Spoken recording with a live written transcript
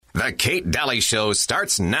The Kate Daly Show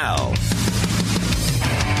starts now.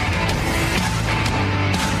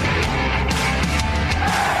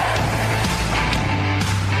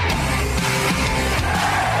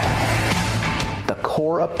 The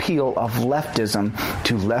core appeal of leftism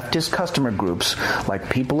to leftist customer groups like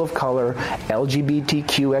people of color,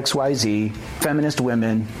 LGBTQXYZ, feminist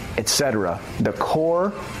women, etc. The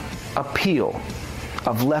core appeal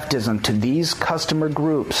of leftism to these customer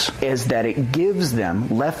groups is that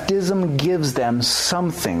leftism gives them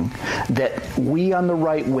something that we on the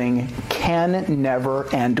right wing can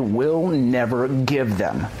never and will never give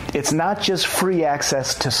them. It's not just free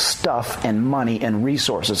access to stuff and money and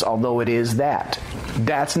resources, although it is that.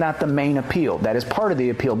 That's not the main appeal. That is part of the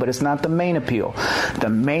appeal, but it's not the main appeal. The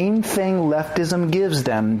main thing leftism gives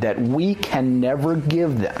them that we can never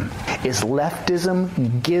give them is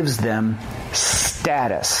leftism gives them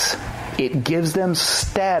status. It gives them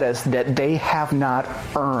status that they have not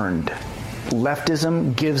earned.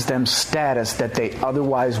 Leftism gives them status that they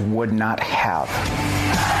otherwise would not have.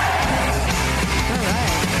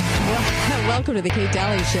 Welcome to the Kate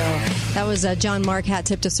Daly Show. That was John Mark, hat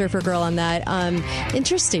tip to Surfer Girl on that.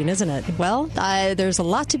 Interesting, isn't it? Well, there's a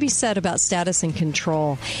lot to be said about status and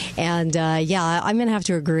control. And I'm going to have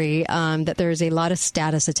to agree that there's a lot of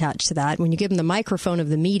status attached to that. When you give them the microphone of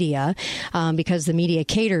the media, because the media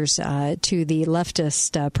caters to the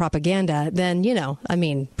leftist propaganda, then,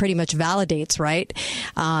 pretty much validates, right?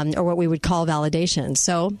 Or what we would call validation.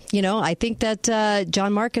 So, I think that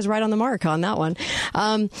John Mark is right on the mark on that one.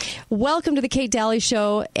 Welcome to the Kate Daly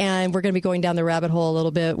Show, and we're going to be going down the rabbit hole a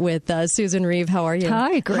little bit with Susan Reeve. How are you?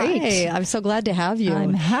 Hi, great. Hi, I'm so glad to have you.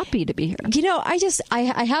 I'm happy to be here.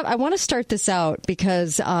 I want to start this out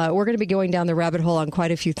because we're going to be going down the rabbit hole on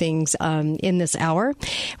quite a few things in this hour.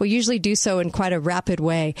 We usually do so in quite a rapid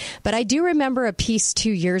way, but I do remember a piece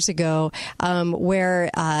 2 years ago where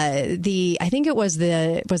the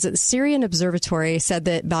Syrian Observatory said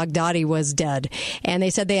that Baghdadi was dead, and they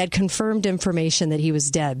said they had confirmed information that he was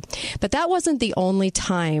dead. But that wasn't the only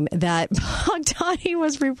time that Baghdadi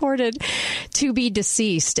was reported to be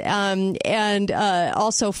deceased. And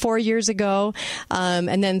also 4 years ago,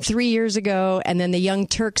 and then 3 years ago, and then the Young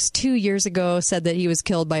Turks 2 years ago said that he was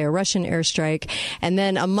killed by a Russian airstrike. And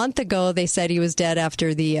then a month ago, they said he was dead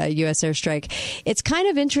after the U.S. airstrike. It's kind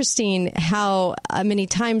of interesting how many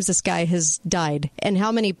times this guy has died and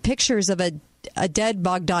how many pictures of a dead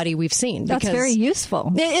Baghdadi we've seen. That's very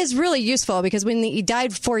useful. It is really useful because when he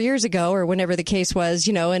died 4 years ago or whenever the case was,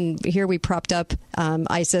 and here we propped up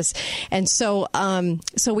ISIS. And so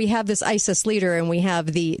we have this ISIS leader and we have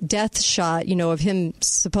the death shot, of him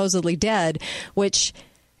supposedly dead, which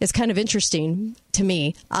is kind of interesting to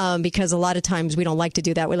me because a lot of times we don't like to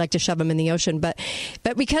do that. We like to shove them in the ocean. But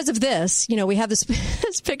because of this, we have this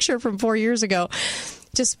picture from 4 years ago.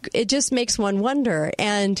 It just makes one wonder.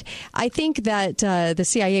 And I think that the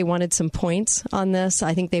CIA wanted some points on this.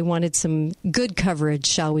 I think they wanted some good coverage,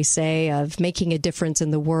 shall we say, of making a difference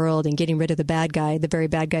in the world and getting rid of the bad guy, the very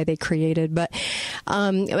bad guy they created. But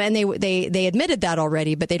and they admitted that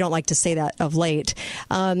already, but they don't like to say that of late.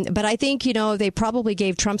 But I think, they probably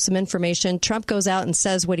gave Trump some information. Trump goes out and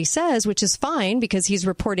says what he says, which is fine because he's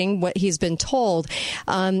reporting what he's been told.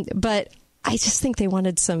 But I just think they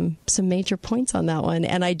wanted some major points on that one.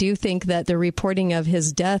 And I do think that the reporting of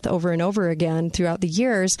his death over and over again throughout the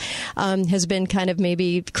years has been kind of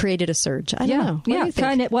maybe created a surge. I don't know. What do you think?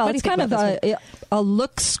 Kind of. Well, it's kind of a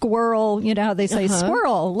look squirrel. You know how they say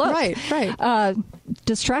squirrel, look. Right.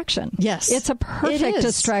 Distraction. Yes. It's a perfect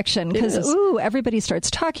distraction because, everybody starts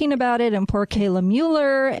talking about it. And poor Kayla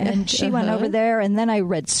Mueller, and she went over there. And then I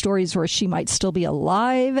read stories where she might still be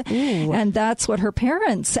alive. Ooh. And that's what her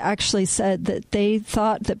parents actually said, that they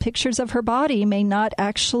thought that pictures of her body may not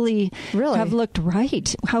actually have looked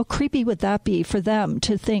right. How creepy would that be for them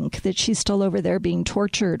to think that she's still over there being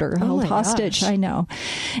tortured or held hostage? Gosh. I know.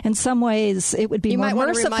 In some ways, it would be more merciful. You might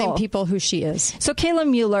want to remind people who she is. So Kayla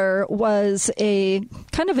Mueller was a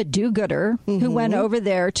kind of a do-gooder who went over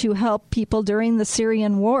there to help people during the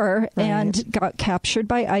Syrian war and got captured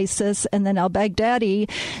by ISIS. And then al-Baghdadi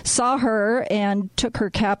saw her and took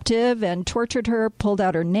her captive and tortured her, pulled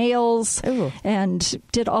out her nails, and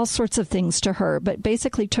did all sorts of things to her, but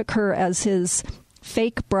basically took her as his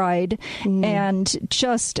fake bride, and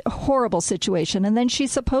just a horrible situation. And then she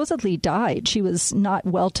supposedly died. She was not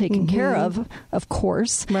well taken care of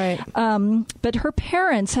course. Right. But her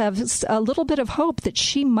parents have a little bit of hope that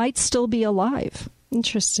she might still be alive.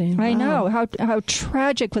 Interesting. I know. How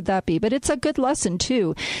tragic would that be? But it's a good lesson,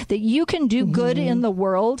 too, that you can do good in the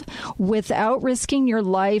world without risking your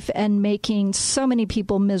life and making so many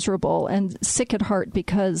people miserable and sick at heart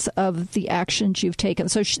because of the actions you've taken.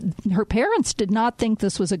 So her parents did not think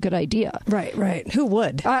this was a good idea. Right. Who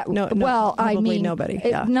would? No, well, I mean, nobody.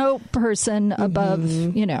 No person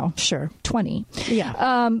above, sure, 20.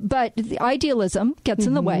 Yeah. But the idealism gets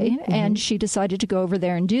in the way, and she decided to go over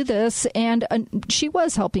there and do this. And she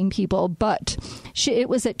was helping people, but it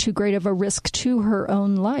was at too great of a risk to her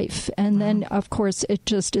own life. And then, of course, it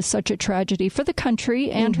just is such a tragedy for the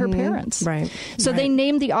country and her parents. Right. So they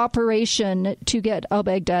named the operation to get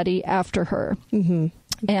al-Baghdadi after her.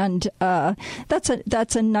 And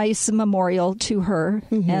that's a nice memorial to her,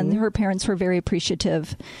 and her parents were very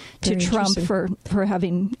appreciative to Trump for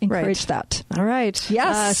having encouraged that. All right.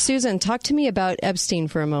 Yes. Susan, talk to me about Epstein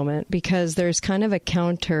for a moment, because there's kind of a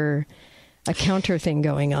counter thing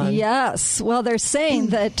going on. Yes. Well, they're saying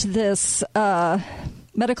that this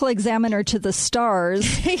medical examiner to the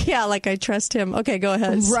stars. Yeah, like I trust him. Okay, go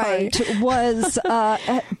ahead. Right. Was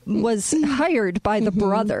hired by the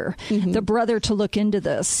brother, to look into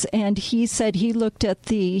this. And he said he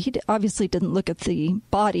obviously didn't look at the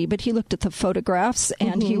body, but he looked at the photographs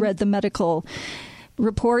and he read the medical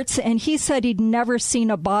reports, and he said he'd never seen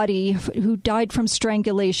a body who died from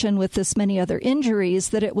strangulation with this many other injuries,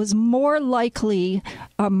 that it was more likely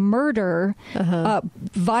a murder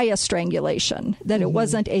via strangulation, that it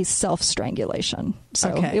wasn't a self-strangulation.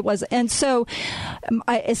 So it was. And so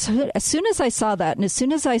as soon as I saw that, and as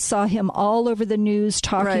soon as I saw him all over the news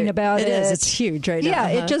talking about it. It's huge right now.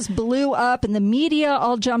 Yeah, it just blew up, and the media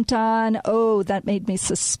all jumped on. Oh, that made me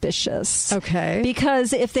suspicious. Okay.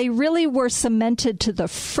 Because if they really were cemented to the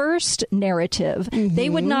first narrative, they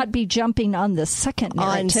would not be jumping on the second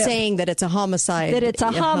narrative. On saying that it's a homicide. That it's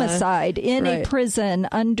a homicide in a prison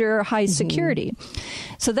under high security.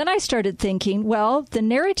 So then I started thinking, well, the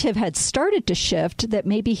narrative had started to shift that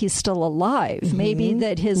maybe he's still alive. Maybe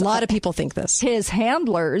that a lot of people think this. His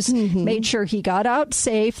handlers made sure he got out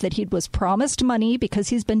safe, that he was promised money because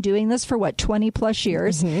he's been doing this for 20 plus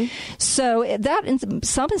years. So that in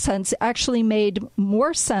some sense actually made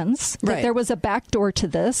more sense that there was a backdoor to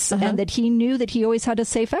this and that he knew that he always had a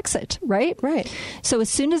safe exit, right? Right. So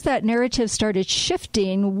as soon as that narrative started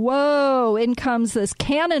shifting, whoa, in comes this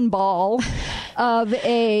cannonball of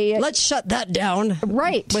a... Let's shut that down.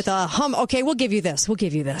 Right. With a okay, we'll give you this.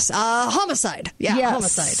 Homicide. Yeah, yes.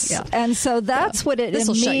 Homicide. Yeah. And so that's what it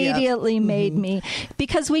immediately made me,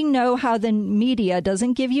 because we know how the media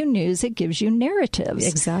doesn't give you news, it gives you narratives.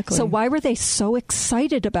 Exactly. So why were they so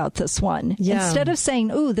excited about this one? Yeah. Instead of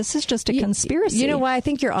saying, ooh, this is just a conspiracy. You know why? I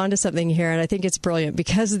think you're onto something here, and I think it's brilliant,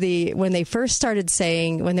 because when they first started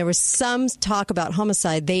saying, when there was some talk about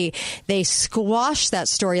homicide, they squashed that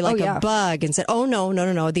story like a bug and said, oh,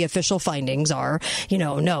 no, the official findings are,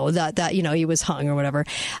 that he was hung or whatever.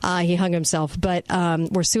 He hung himself,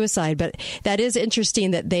 or suicide. But that is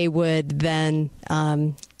interesting that they would then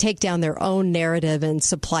take down their own narrative and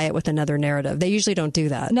supply it with another narrative. They usually don't do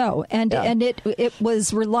that. No, and it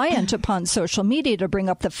was reliant upon social media to bring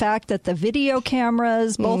up the fact that the video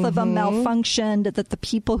cameras, both of them malfunctioned, that the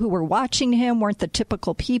people who were watching him weren't the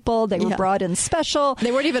typical people. They were brought in special.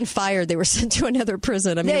 They weren't even fired. They were sent to another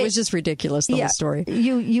prison. I mean, it was just ridiculous, the whole story.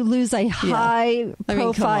 You lose a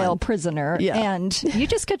high-profile prisoner, and you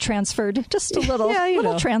just get transferred. Just a little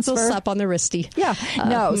transfer. A little slap on the wristy. Yeah.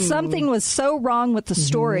 Something was so wrong with the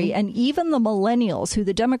story, and even the millennials, who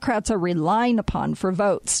the Democrats are relying upon for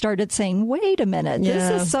votes, started saying, wait a minute,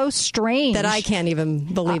 this is so strange. That I can't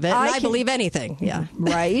even believe it. I believe anything. Yeah.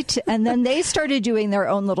 Right. And then they started doing their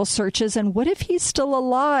own little searches, and what if he's still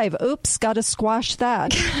alive? Oops, got to squash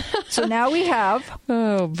that. So now we have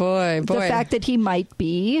the fact that he might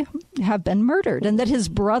have been murdered, and that his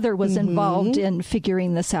brother was involved in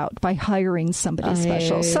figuring this out by hiring somebody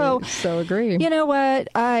special. So agree. You know what?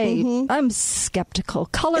 I'm skeptical.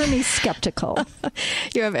 Color me skeptical.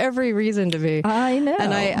 You have every reason to be. I know.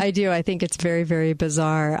 And I do. I think it's very, very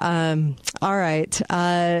bizarre. All right.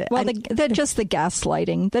 Just the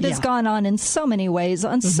gaslighting that has gone on in so many ways,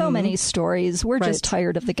 on so many stories. We're just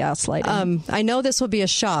tired of the gaslighting. I know this will be a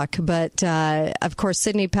shock, but of course,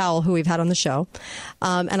 Sidney Powell, who we've had on the show,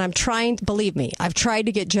 and believe me, I've tried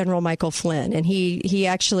to get General Michael Flynn, and he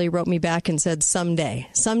actually wrote me back and said someday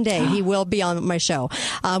he will be on my show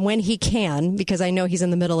when he can, because I know he's in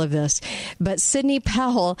in the middle of this. But Sidney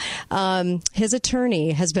Powell, his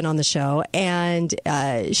attorney, has been on the show, and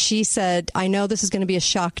she said, I know this is going to be a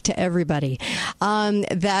shock to everybody,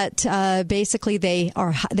 that basically they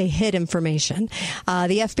hid information.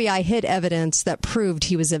 The FBI hid evidence that proved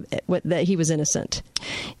he was innocent.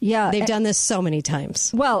 Yeah, they've done this so many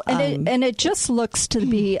times. Well, and it just looks to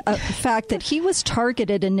be a fact that he was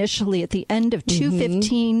targeted initially at the end of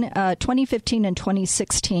 2015 and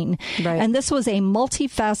 2016. Right. And this was a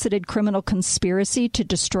multifaceted criminal conspiracy to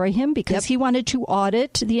destroy him because he wanted to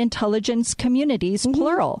audit the intelligence communities,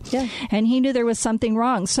 plural. Yeah. And he knew there was something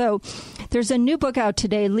wrong. So there's a new book out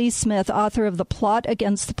today, Lee Smith, author of The Plot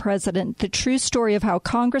Against the President, the true story of how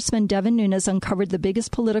Congressman Devin Nunes uncovered the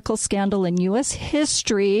biggest political scandal in U.S.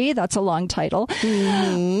 history. That's a long title.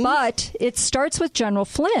 But it starts with General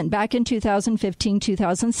Flynn back in 2015,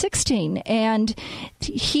 2016. And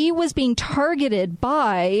he was being targeted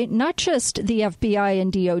by not just the FBI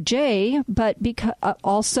and DOJ, but because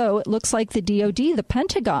also it looks like the DOD, the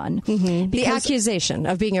Pentagon. The accusation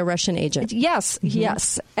of being a Russian agent. Yes,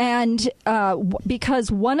 yes. And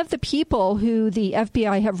because one of the people who the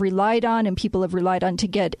FBI have relied on and people have relied on to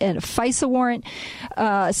get a FISA warrant,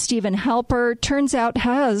 Stephen Halper, turns out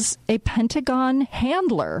has a Pentagon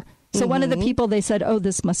handler. So one of the people they said, oh,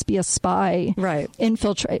 this must be a spy. Right.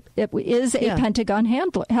 Infiltrate. It is a Pentagon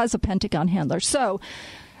handler, has a Pentagon handler. So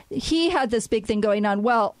he had this big thing going on.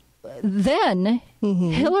 Well, then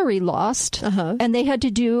Hillary lost, and they had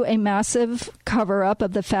to do a massive cover-up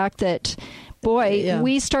of the fact that,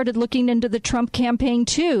 we started looking into the Trump campaign,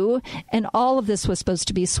 too, and all of this was supposed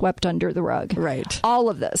to be swept under the rug. Right. All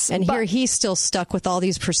of this. And here he's still stuck with all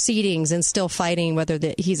these proceedings and still fighting whether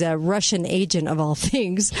he's a Russian agent of all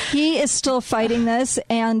things. He is still fighting this,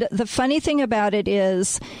 and the funny thing about it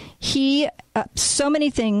is so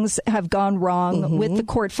many things have gone wrong with the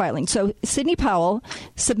court filing. So Sidney Powell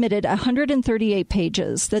submitted 138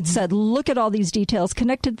 pages that said, look at all these details,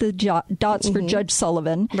 connected the dots for Judge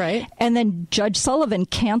Sullivan. Right. And then Judge Sullivan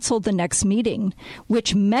canceled the next meeting,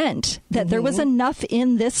 which meant that there was enough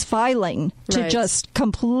in this filing to just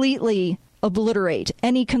completely obliterate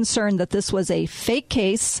any concern that this was a fake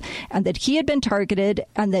case and that he had been targeted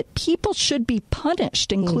and that people should be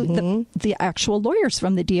punished, include the actual lawyers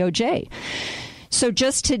from the DOJ. So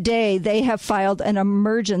just today, they have filed an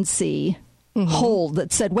emergency hold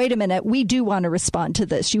that said, wait a minute, we do want to respond to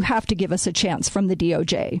this. You have to give us a chance from the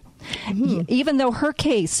DOJ. Even though her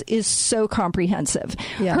case is so comprehensive.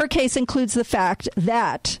 Her case includes the fact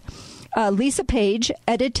that Lisa Page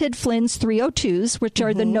edited Flynn's 302s, which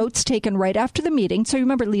are the notes taken right after the meeting. So you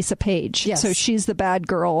remember Lisa Page. Yes. So she's the bad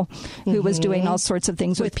girl who was doing all sorts of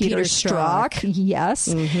things with Peter Strzok. Yes.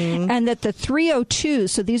 And that the 302s,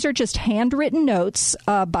 so these are just handwritten notes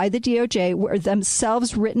by the DOJ, were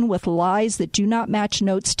themselves written with lies that do not match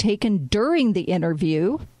notes taken during the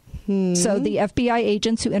interview. So the FBI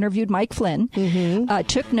agents who interviewed Mike Flynn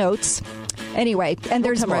took notes. Anyway, and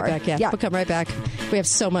there's more. Right back, We'll come right back. We have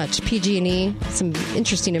so much. PG&E, some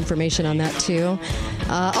interesting information on that, too.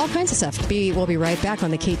 All kinds of stuff. We'll be right back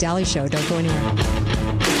on The Kate Daly Show. Don't go anywhere.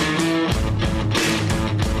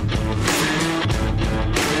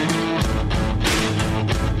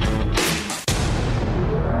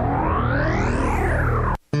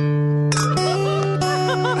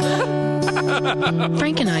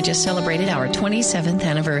 Frank and I just celebrated our 27th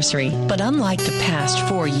anniversary, but unlike the past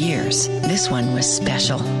 4 years, this one was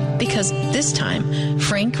special. Because this time,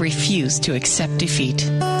 Frank refused to accept defeat.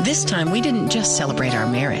 This time, we didn't just celebrate our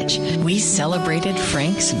marriage. We celebrated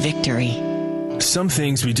Frank's victory. Some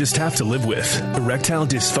things we just have to live with. Erectile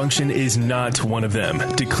dysfunction is not one of them.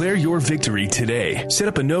 Declare your victory today. Set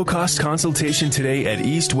up a no-cost consultation today at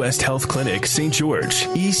East West Health Clinic, St. George.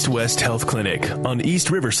 East West Health Clinic on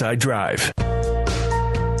East Riverside Drive.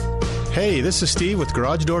 Hey, this is Steve with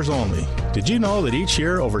Garage Doors Only. Did you know that each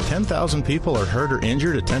year over 10,000 people are hurt or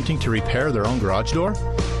injured attempting to repair their own garage door?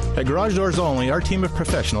 At Garage Doors Only, our team of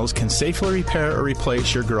professionals can safely repair or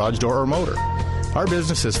replace your garage door or motor. Our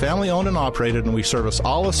business is family owned and operated, and we service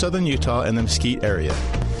all of southern Utah and the Mesquite area.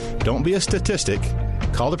 Don't be a statistic.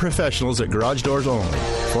 Call the professionals at Garage Doors Only,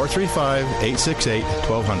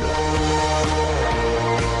 435-868-1200.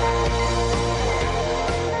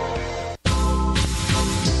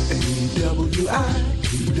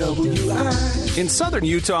 In southern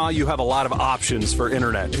Utah, you have a lot of options for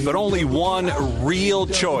internet, but only one real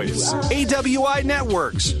choice. AWI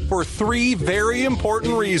Networks, for three very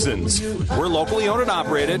important reasons. We're locally owned and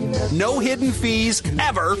operated, no hidden fees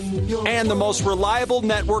ever, and the most reliable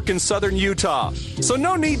network in southern Utah. So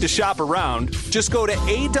no need to shop around. Just go to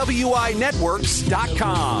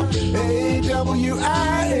awinetworks.com.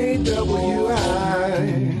 AWI.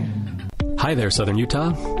 Hi there, Southern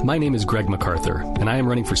Utah. My name is Greg MacArthur, and I am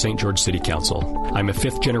running for St. George City Council. I'm a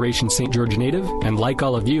fifth-generation St. George native, and like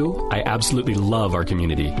all of you, I absolutely love our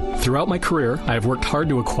community. Throughout my career, I have worked hard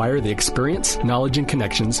to acquire the experience, knowledge, and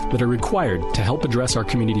connections that are required to help address our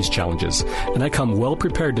community's challenges, and I come well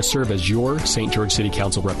prepared to serve as your St. George City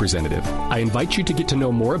Council representative. I invite you to get to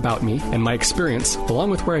know more about me and my experience, along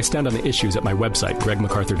with where I stand on the issues at my website,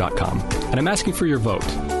 gregmacarthur.com. And I'm asking for your vote,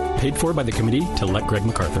 paid for by the Committee to Elect Greg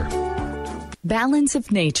MacArthur. Balance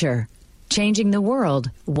of Nature, changing the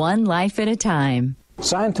world one life at a time.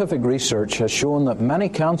 Scientific research has shown that many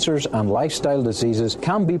cancers and lifestyle diseases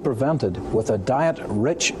can be prevented with a diet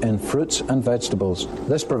rich in fruits and vegetables.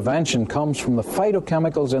 This prevention comes from the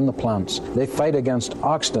phytochemicals in the plants. They fight against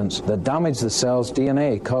oxidants that damage the cell's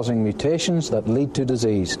DNA, causing mutations that lead to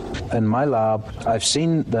disease. In my lab, I've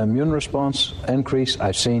seen the immune response increase,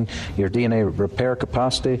 I've seen your DNA repair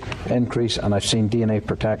capacity increase, and I've seen DNA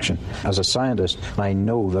protection. As a scientist, I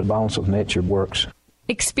know that Balance of Nature works.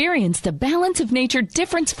 Experience the Balance of Nature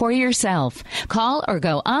difference for yourself. Call or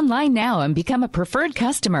go online now and become a preferred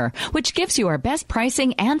customer, which gives you our best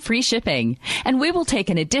pricing and free shipping. And we will take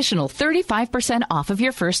an additional 35% off of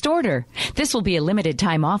your first order. This will be a limited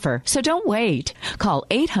time offer, so don't wait. Call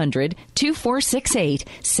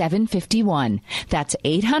 800-2468-751. That's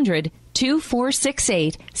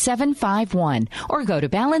 800-2468-751 or go to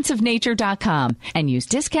balanceofnature.com and use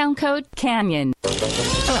discount code CANYON.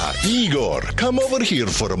 Igor, come over here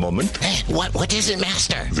for a moment. What is it,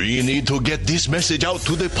 Master? We need to get this message out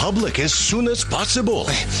to the public as soon as possible.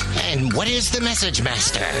 And what is the message,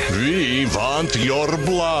 Master? We want your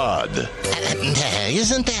blood.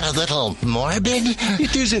 Isn't that a little morbid?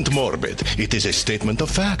 It isn't morbid. It is a statement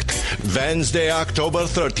of fact. Wednesday, October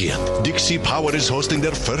 30th, Dixie Power is hosting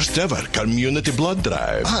their first ever community blood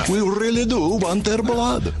drive. We really do want their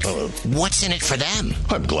blood. What's in it for them?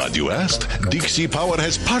 I'm glad you asked. Dixie Power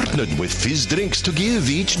has partnered with Fizz Drinks to give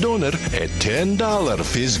each donor a $10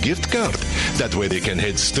 Fizz gift card. That way they can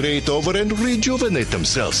head straight over and rejuvenate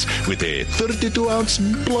themselves with a 32-ounce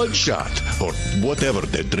blood shot, or whatever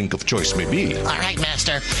their drink of choice may be. All right,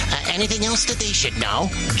 Master. Anything else that they should know?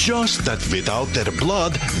 Just that without their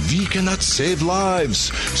blood, we cannot save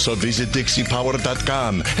lives. So visit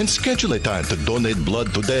DixiePower.com and schedule a time to donate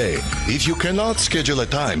blood today. If you cannot schedule a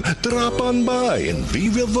time, drop on by and we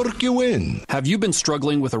will work you in. Have you been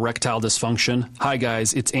struggling with erectile dysfunction? Hi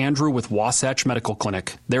guys, it's Andrew with Wasatch Medical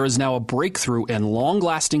Clinic. There is now a breakthrough and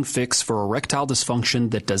long-lasting fix for erectile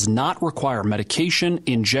dysfunction that does not require medication,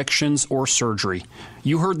 injections, or surgery.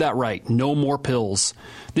 You heard that right, no more pills.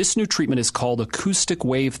 This new treatment is called acoustic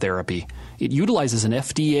wave therapy. It utilizes an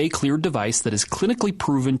FDA-cleared device that is clinically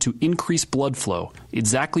proven to increase blood flow,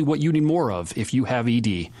 exactly what you need more of if you have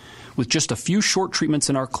ED. With just a few short treatments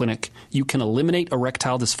in our clinic, you can eliminate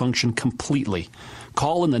erectile dysfunction completely.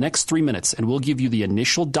 Call in the next 3 minutes and we'll give you the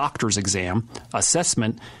initial doctor's exam,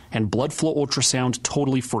 assessment, and blood flow ultrasound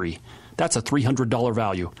totally free. That's a $300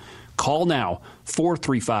 value. Call now,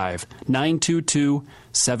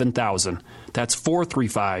 435-922-7000. That's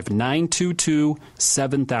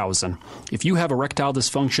 435-922-7000. If you have erectile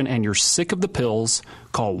dysfunction and you're sick of the pills,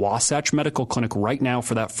 call Wasatch Medical Clinic right now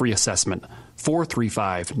for that free assessment.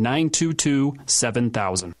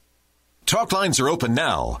 435-922-7000. Talk lines are open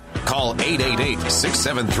now. Call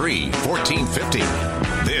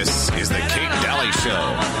 888-673-1450. This is the Kate Daly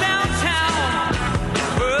Show.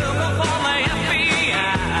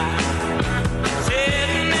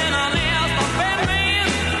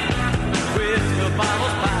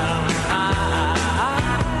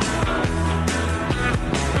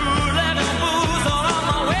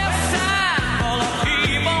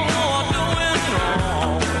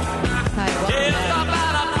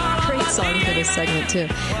 Segment too.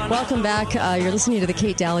 Welcome back. You're listening to the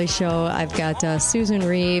Kate Daly Show. I've got Susan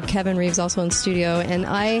Reeve, Kevin Reeves also in studio, and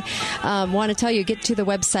I want to tell you, get to the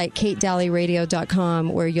website katedalyradio.com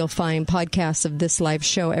where you'll find podcasts of this live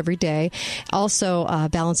show every day. Also,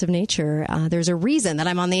 Balance of Nature. There's a reason that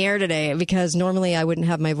I'm on the air today, because normally I wouldn't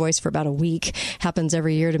have my voice for about a week. Happens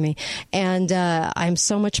every year to me, and I'm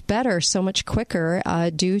so much better, so much quicker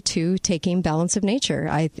due to taking Balance of Nature.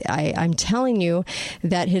 I'm telling you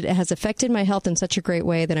that it has affected my health in in such a great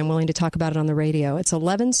way that I'm willing to talk about it on the radio. It's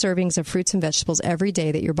 11 servings of fruits and vegetables every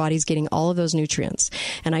day that your body's getting all of those nutrients.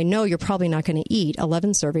 And I know you're probably not going to eat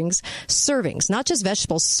 11 servings, not just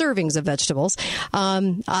vegetables, servings of vegetables,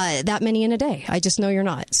 that many in a day. I just know you're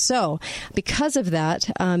not. So because of that,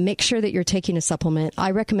 make sure that you're taking a supplement.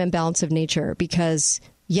 I recommend Balance of Nature because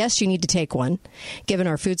yes, you need to take one, given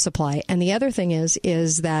our food supply. And the other thing is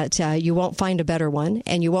that you won't find a better one,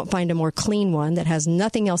 and you won't find a more clean one that has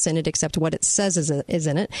nothing else in it except what it says is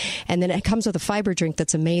in it. And then it comes with a fiber drink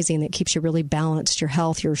that's amazing that keeps you really balanced, your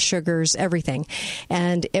health, your sugars, everything.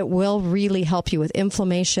 And it will really help you with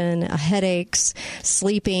inflammation, headaches,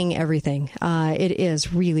 sleeping, everything. It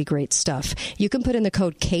is really great stuff. You can put in the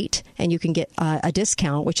code KATE, and you can get a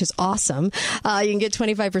discount, which is awesome. You can get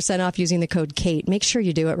 25% off using the code KATE. Make sure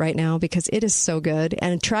you do it right now because it is so good,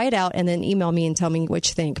 and try it out and then email me and tell me what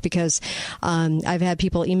you think, because I've had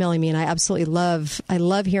people emailing me, and I absolutely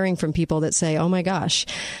love hearing from people that say, oh my gosh,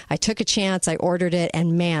 I took a chance, I ordered it,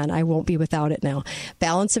 and man, I won't be without it now.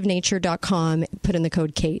 Balanceofnature.com, put in the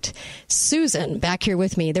code KATE. Susan, back here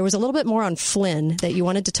with me. There was a little bit more on Flynn that you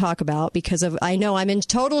wanted to talk about because of, I know I'm in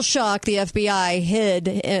total shock the FBI hid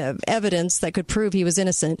evidence that could prove he was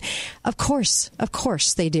innocent. Of course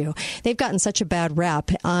they do. They've gotten such a bad rap.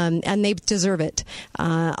 And they deserve it,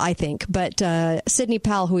 I think. But Sidney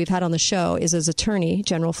Powell, who we've had on the show, is his attorney,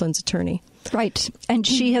 General Flynn's attorney. Right. And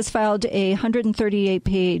she has filed a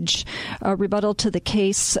 138-page rebuttal to the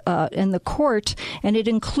case in the court, and it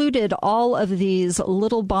included all of these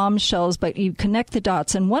little bombshells, but you connect the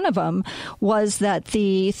dots. And one of them was that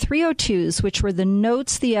the 302s, which were the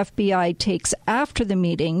notes the FBI takes after the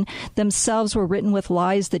meeting, themselves were written with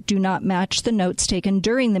lies that do not match the notes taken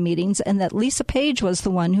during the meetings, and that Lisa Page was the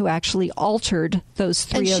one who actually altered those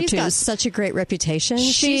 302s. And she's got such a great reputation.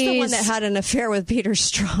 She's the one that had an affair with Peter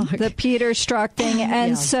Strzok. The Peter Strzok thing.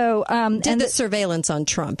 And so did the surveillance on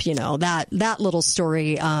Trump, that little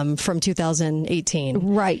story from 2018.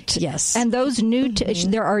 Right. Yes. And those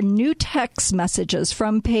there are new text messages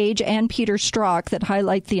from Page and Peter Strzok that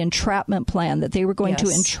highlight the entrapment plan, that they were going to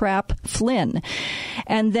entrap Flynn.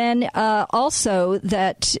 And then also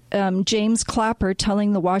that James Clapper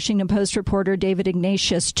telling the Washington Post reporter David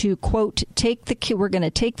Ignatius to, quote, we're going to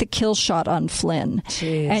take the kill shot on Flynn.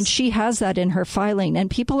 Jeez. And she has that in her filing. And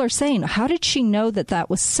people are saying, how did she know that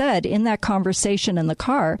was said in that conversation in the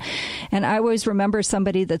car? And I always remember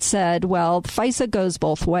somebody that said, well, FISA goes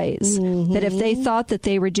both ways. Mm-hmm. That if they thought that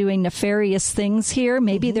they were doing nefarious things here,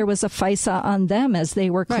 maybe there was a FISA on them as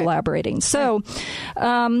they were collaborating. So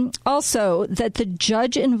also that the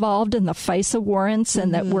judge involved in the FISA warrants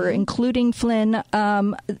and that were including Flynn,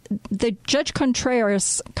 the Judge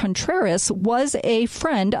Contreras was a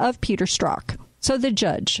friend of Peter Strzok. So the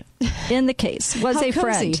judge in the case was a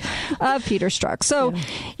friend of Peter Strzok. So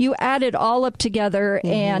you add it all up together,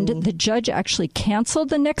 and the judge actually canceled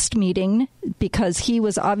the next meeting because he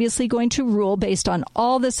was obviously going to rule based on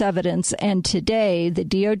all this evidence. And today the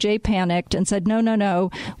DOJ panicked and said, no,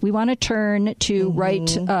 we want to turn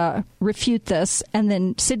to refute this. And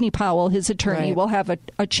then Sidney Powell, his attorney, will have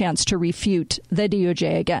a chance to refute the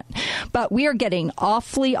DOJ again. But we are getting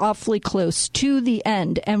awfully, awfully close to the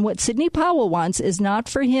end. And what Sidney Powell wants is not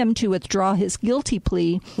for him to withdraw his guilty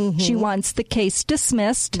plea. She wants the case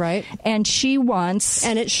dismissed. Right. And she wants...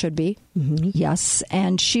 And it should be. Yes.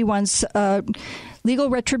 And she wants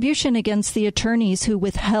legal retribution against the attorneys who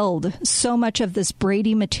withheld so much of this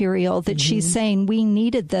Brady material that she's saying we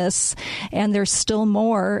needed this and there's still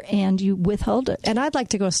more, and you withheld it. And I'd like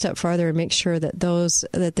to go a step farther and make sure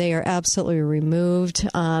that they are absolutely removed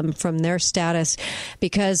from their status,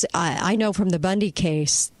 because I know from the Bundy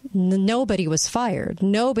case, nobody was fired.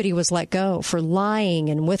 Nobody was let go for lying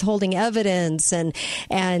and withholding evidence.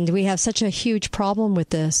 And we have such a huge problem with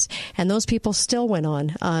this. And those people still went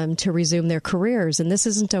on to resume their careers. And this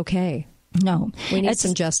isn't okay. No. We need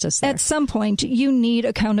some justice there. At some point, you need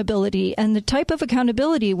accountability, and the type of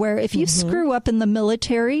accountability where if you screw up in the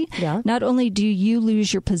military, not only do you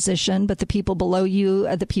lose your position, but the people below you,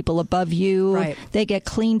 the people above you, they get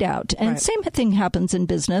cleaned out. And same thing happens in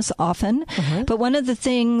business often. But one of the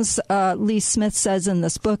things Lee Smith says in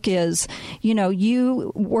this book is,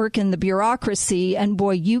 you work in the bureaucracy, and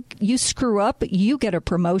boy, you screw up, you get a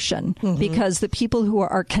promotion because the people who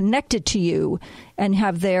are connected to you and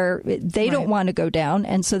have they don't want to go down,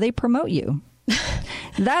 and so they promote you.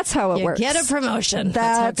 That's how it works. Get a promotion.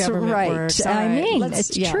 That's how government right. works. I mean,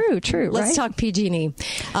 it's true. Let's talk PG&E.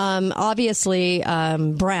 Obviously,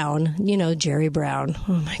 Brown. Jerry Brown.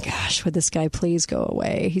 Oh my gosh, would this guy please go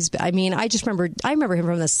away? I remember him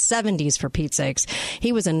from the 70s, for Pete's sakes.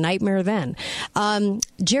 He was a nightmare then.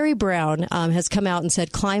 Jerry Brown has come out and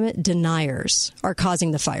said climate deniers are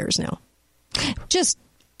causing the fires now. Just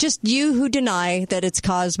you who deny that it's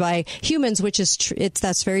caused by humans, which is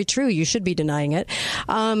that's very true. You should be denying it.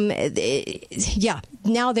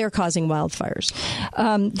 Now they're causing wildfires.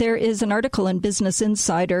 There is an article in Business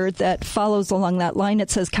Insider that follows along that line. It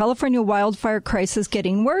says California wildfire crisis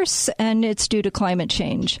getting worse, and it's due to climate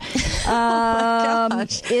change. Oh my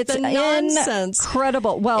gosh. It's the nonsense.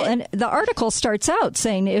 Incredible. Well, and the article starts out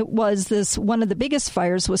saying it was one of the biggest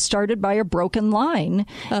fires was started by a broken line,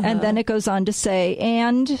 and then it goes on to say,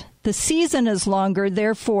 and the season is longer,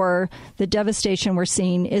 therefore the devastation we're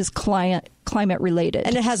seeing is climate related.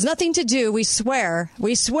 And it has nothing to do, we swear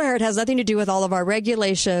it has nothing to do with all of our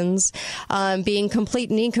regulations being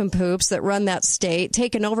complete nincompoops that run that state,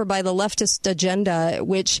 taken over by the leftist agenda,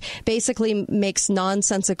 which basically makes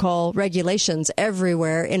nonsensical regulations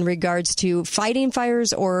everywhere in regards to fighting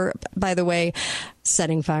fires or, by the way,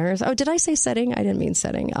 setting fires. Oh, did I say setting? I didn't mean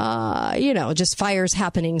setting. Just fires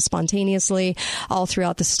happening spontaneously all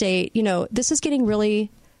throughout the state. This is getting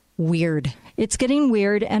really weird. It's getting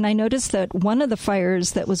weird, and I noticed that one of the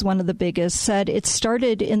fires that was one of the biggest said it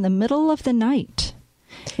started in the middle of the night.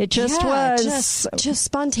 It just was just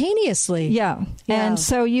spontaneously. Yeah. And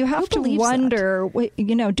so you have to wonder,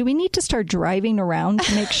 do we need to start driving around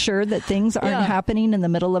to make sure that things aren't happening in the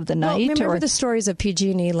middle of the night? Remember the stories of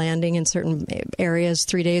PG&E landing in certain areas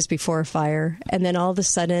 3 days before a fire, and then all of a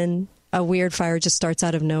sudden a weird fire just starts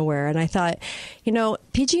out of nowhere. And I thought,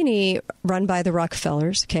 PG&E run by the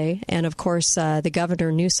Rockefellers, okay? And of course, the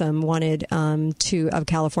governor Newsom of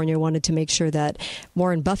California wanted to make sure that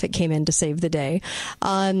Warren Buffett came in to save the day.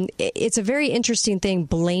 It's a very interesting thing,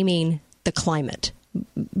 blaming the climate,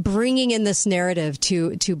 bringing in this narrative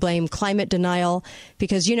to blame climate denial,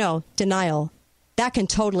 because, denial, that can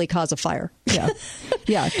totally cause a fire.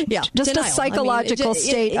 Yeah. Just denial. A psychological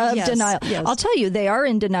state of denial. Yes. I'll tell you, they are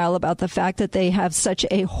in denial about the fact that they have such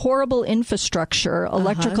a horrible infrastructure,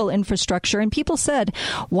 electrical infrastructure. And people said,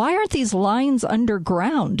 why aren't these lines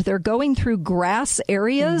underground? They're going through grass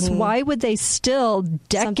areas. Why would they still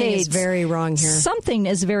decades? Something is very wrong here. Something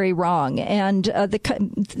is very wrong. And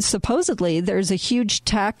supposedly there's a huge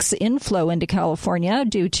tax inflow into California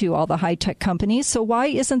due to all the high-tech companies. So why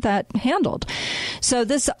isn't that handled? So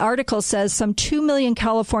this article says some 2 million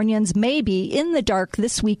Californians may be in the dark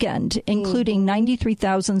this weekend, including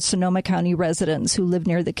 93,000 Sonoma County residents who live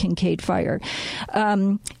near the Kincaid fire.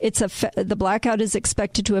 The blackout is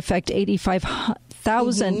expected to affect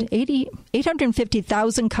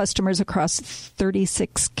 850,000 customers across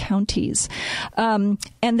 36 counties. And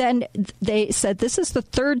then they said this is the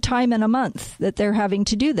third time in a month that they're having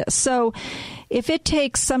to do this. So if it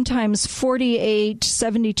takes sometimes 48,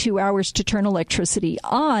 72 hours to turn electricity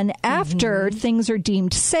on after things are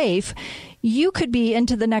deemed safe, you could be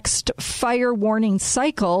into the next fire warning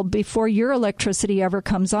cycle before your electricity ever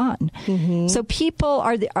comes on. So people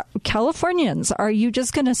Californians, are you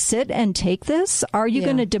just going to sit and take this? Are you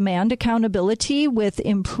going to demand accountability with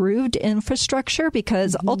improved infrastructure?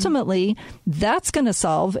 Because ultimately, that's going to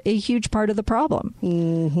solve a huge part of the problem,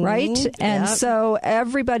 right? And so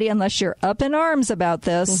everybody, unless you're up in arms about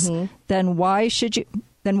this, then why should you...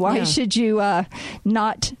 should you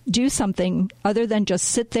not do something other than just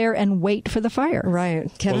sit there and wait for the fire?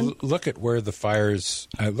 Right. Kevin? Well, look at where the fires,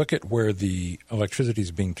 look at where the electricity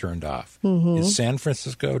is being turned off. Is San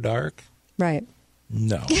Francisco dark? Right.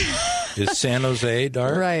 No. Is San Jose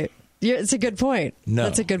dark? Right. It's a good point. No.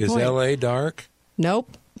 That's a good point. Is L.A. dark?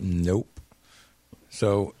 Nope.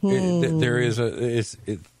 So there is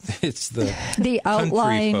it's the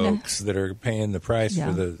outlying country folks that are paying the price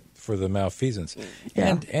for the malfeasance,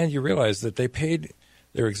 and you realize that they paid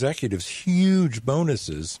their executives huge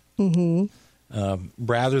bonuses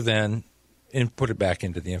rather than put it back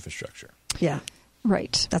into the infrastructure. Yeah.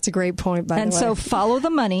 Right. That's a great point, by the way. And so follow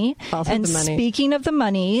the money. Speaking of the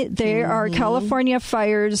money, there are California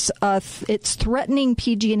fires. It's threatening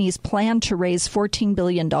PG&E's plan to raise $14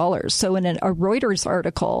 billion. So in a Reuters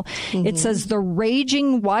article, it says the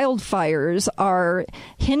raging wildfires are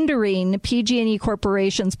hindering PG&E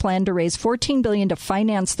Corporation's plan to raise $14 billion to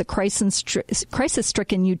finance the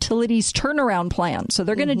crisis-stricken utilities turnaround plan. So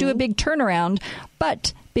they're going to do a big turnaround,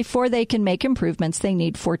 but before they can make improvements, they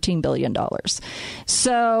need $14 billion.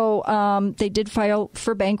 So they did file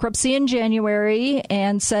for bankruptcy in January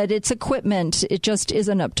and said it's equipment. It just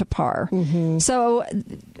isn't up to par. So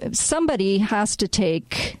somebody has to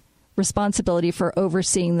take responsibility for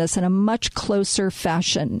overseeing this in a much closer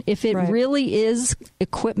fashion. If it really is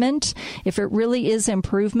equipment, if it really is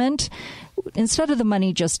improvement, instead of the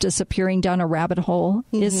money just disappearing down a rabbit hole,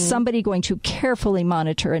 is somebody going to carefully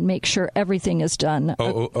monitor and make sure everything is done?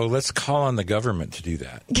 Let's call on the government to do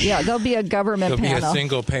that. Yeah, there'll be a government panel. There'll be a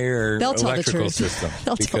single-payer electrical system.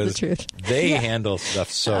 They'll tell the truth. They handle stuff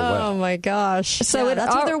so well. Oh, my gosh. So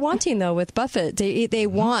that's what they're wanting, though, with Buffett. They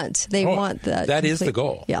want that. That is the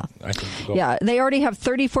goal. Yeah. I think the goal. Yeah, they already have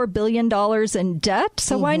 $34 billion in debt,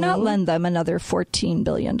 so why not lend them another $14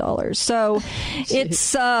 billion? So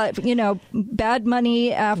it's, bad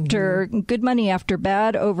money after good money after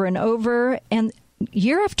bad, over and over. And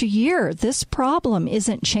year after year, this problem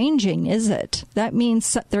isn't changing, is it? That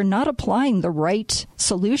means they're not applying the right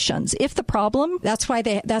solutions. If the problem, that's why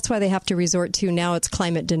they have to resort to now. It's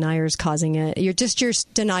climate deniers causing it. Your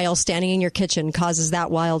denial standing in your kitchen causes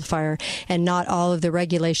that wildfire, and not all of the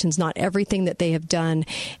regulations, not everything that they have done.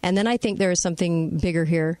 And then I think there is something bigger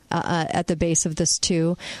here at the base of this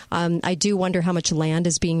too. I do wonder how much land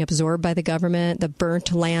is being absorbed by the government, the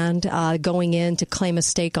burnt land going in to claim a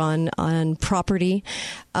stake on property.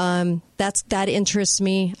 That interests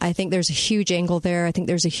me. I think there's a huge angle there. I think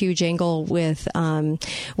there's a huge angle with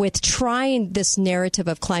trying this narrative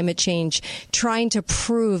of climate change, trying to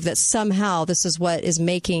prove that somehow this is what is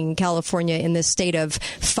making California in this state of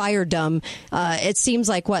firedom. It seems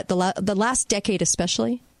like the last decade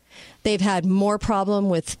especially, they've had more problem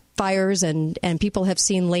with fires, and people have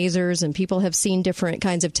seen lasers, and people have seen different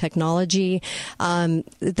kinds of technology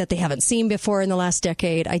that they haven't seen before in the last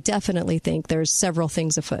decade. I definitely think there's several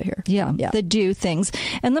things afoot here. Yeah. The do things.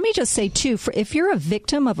 And let me just say, too, if you're a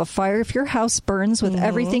victim of a fire, if your house burns with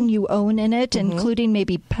everything you own in it, including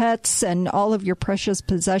maybe pets and all of your precious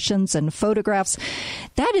possessions and photographs,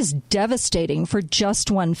 that is devastating for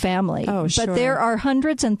just one family. Oh, sure. But there are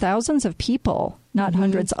hundreds and thousands of people, not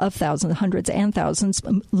hundreds of thousands, hundreds and thousands,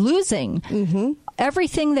 losing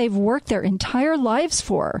everything they've worked their entire lives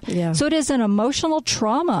for. Yeah. So it is an emotional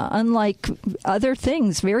trauma, unlike other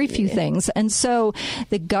things, very few things. And so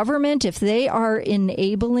the government, if they are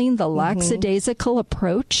enabling the lackadaisical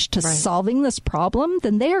approach to solving this problem,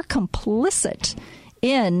 then they are complicit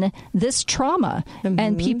in this trauma,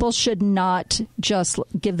 and people should not just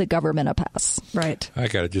give the government a pass. Right. I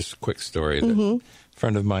got just a quick story. A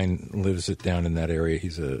friend of mine lives down in that area.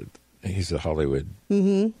 He's a Hollywood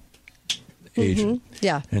agent.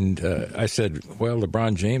 Yeah. And I said, well,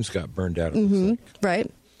 LeBron James got burned out. Right.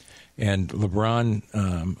 And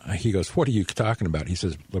LeBron, he goes, what are you talking about? He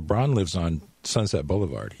says, LeBron lives on Sunset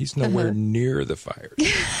Boulevard. He's nowhere near the fires.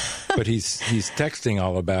 But he's texting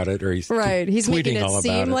all about it, or he's He's making tweeting all it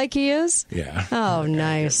seem about it. like he is. Yeah. Oh,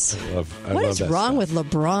 nice. I what love is that wrong stuff.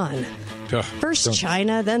 with LeBron? First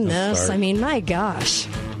China, then this. start. I mean, my gosh.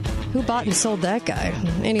 Who bought and sold that guy?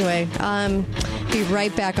 Anyway, be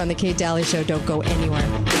right back on the Kate Daly Show. Don't go anywhere.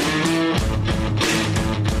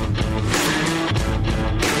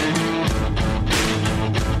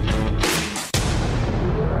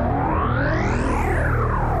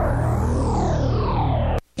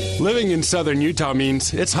 Living in southern Utah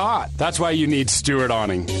means it's hot. That's why you need Stewart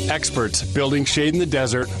Awning. Experts building shade in the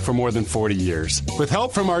desert for more than 40 years. With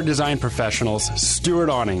help from our design professionals, Stewart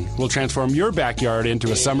Awning will transform your backyard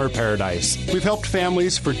into a summer paradise. We've helped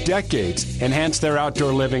families for decades enhance their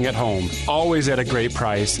outdoor living at home, always at a great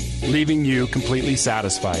price, leaving you completely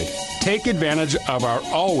satisfied. Take advantage of our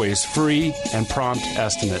always free and prompt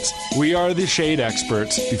estimates. We are the shade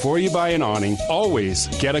experts. Before you buy an awning, always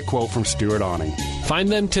get a quote from Stewart Awning. Find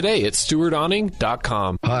them today at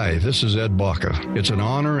stewartawning.com. Hi, this is Ed Baca. It's an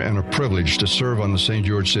honor and a privilege to serve on the St.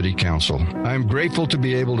 George City Council. I'm grateful to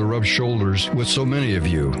be able to rub shoulders with so many of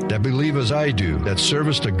you that believe as I do that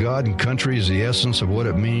service to God and country is the essence of what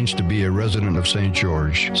it means to be a resident of St.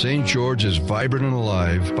 George. St. George is vibrant and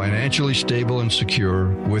alive, financially stable and secure.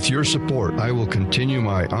 With your support, I will continue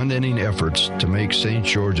my unending efforts to make St.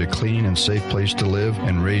 George a clean and safe place to live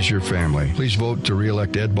and raise your family. Please vote to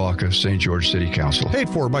re-elect Ed Baca, St. George City Council. Paid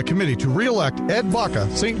for by committee to re-elect Ed Baca,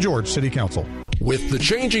 St. George City Council. With the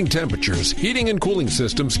changing temperatures, heating and cooling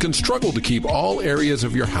systems can struggle to keep all areas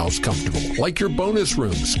of your house comfortable, like your bonus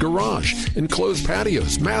rooms, garage, enclosed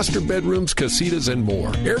patios, master bedrooms, casitas, and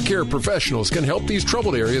more. Air Care professionals can help these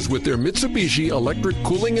troubled areas with their Mitsubishi electric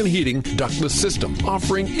cooling and heating ductless system,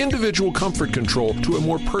 offering individual comfort control to a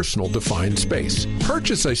more personal defined space.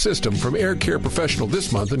 Purchase a system from Air Care Professional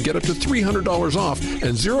this month and get up to $300 off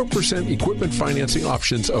and 0% equipment financing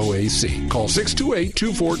options OAC. Call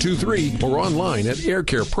 628-2423 or online at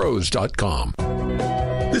aircarepros.com.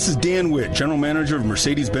 This is Dan Witt, General Manager of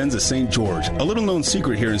Mercedes-Benz of St. George. A little-known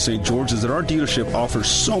secret here in St. George is that our dealership offers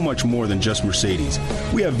so much more than just Mercedes.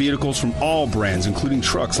 We have vehicles from all brands, including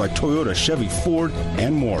trucks like Toyota, Chevy, Ford,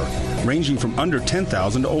 and more, ranging from under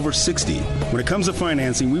 $10,000 to over $60,000. When it comes to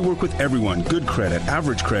financing, we work with everyone, good credit,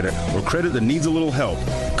 average credit, or credit that needs a little help.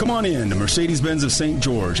 Come on in to Mercedes-Benz of St.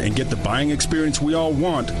 George and get the buying experience we all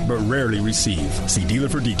want but rarely receive. See dealer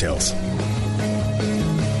for details.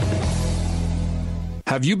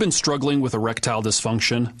 Have you been struggling with erectile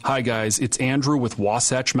dysfunction? Hi guys, it's Andrew with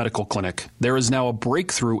Wasatch Medical Clinic. There is now a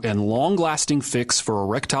breakthrough and long-lasting fix for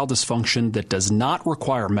erectile dysfunction that does not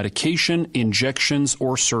require medication, injections,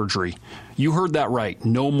 or surgery. You heard that right,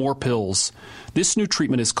 no more pills. This new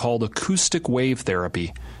treatment is called acoustic wave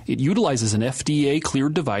therapy. It utilizes an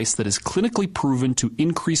FDA-cleared device that is clinically proven to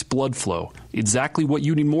increase blood flow, exactly what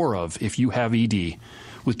you need more of if you have ED.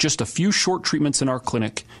 With just a few short treatments in our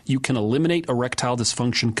clinic, you can eliminate erectile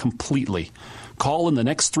dysfunction completely. Call in the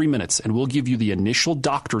next 3 minutes and we'll give you the initial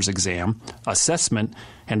doctor's exam, assessment,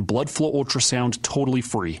 and blood flow ultrasound totally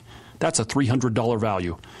free. That's a $300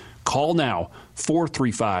 value. Call now,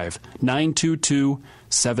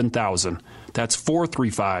 435-922-7000. That's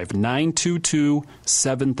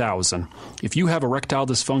 435-922-7000. If you have erectile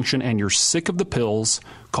dysfunction and you're sick of the pills,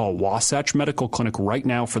 call Wasatch Medical Clinic right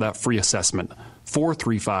now for that free assessment.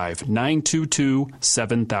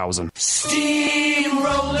 435-922-7000.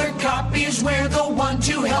 Steamroller Copies, we're the one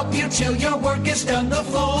to help you till your work is done. The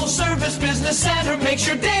full service business center makes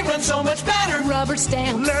your day run so much better. Rubber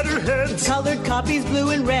stamps, letterheads, colored copies, blue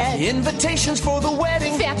and red, invitations for the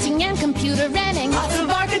wedding, faxing and computer renting, lots of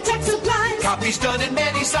architect supplies, copies done in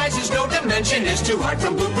many sizes, no dimension is too hard.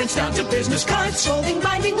 From blueprints down to business cards, folding,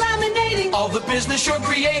 binding, laminating, all the business you're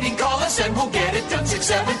creating. Call us and we'll get it done.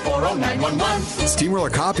 6740911. Steamroller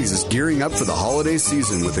Copies is gearing up for the holiday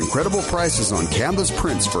season with incredible prices on canvas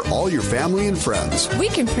prints for all your family and friends. We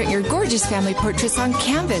can print your gorgeous family portraits on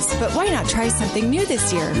canvas, but why not try something new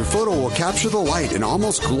this year? Your photo will capture the light and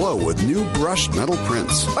almost glow with new brushed metal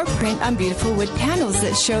prints. Or print on beautiful wood panels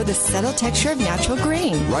that show the subtle texture of natural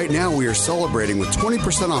grain. Right now we are celebrating with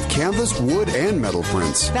 20% off canvas, wood, and metal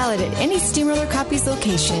prints. Valid at any Steamroller Copies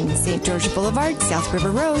location, St. George Boulevard, South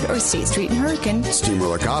River Road, or State Street in Hurricane.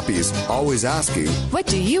 Steamroller Copies, always asking, what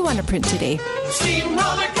do you want to print today?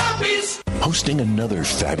 Steamroller Copies! Hosting another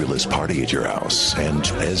fabulous party at your house. And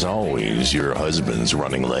as always, your husband's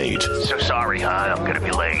running late. So sorry, hon. I'm going to be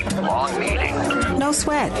late. Long meeting. No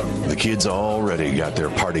sweat. The kids already got their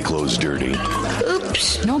party clothes dirty.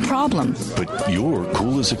 Oops. No problem. But you're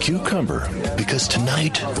cool as a cucumber because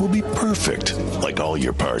tonight will be perfect, like all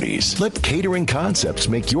your parties. Let Catering Concepts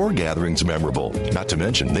make your gatherings memorable. Not to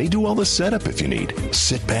mention, they do all the setup if you need.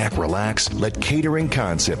 Sit back, relax. Let Catering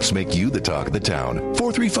Concepts make you the talk of the town.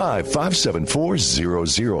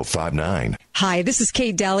 435-574-0059. Hi, this is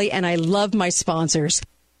Kate Daly, and I love my sponsors.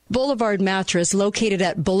 Boulevard Mattress, located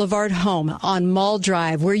at Boulevard Home on Mall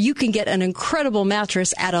Drive, where you can get an incredible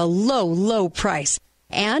mattress at a low, low price.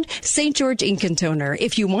 And St. George Ink and Toner.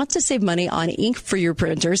 If you want to save money on ink for your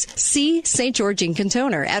printers, see St. George Ink and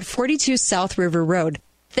Toner at 42 South River Road.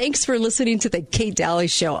 Thanks for listening to the Kate Daly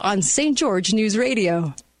Show on St. George News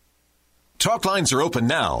Radio. Talk lines are open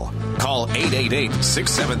now. Call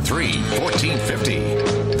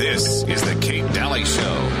 888-673-1450. This is the Kate Daly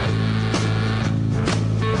Show.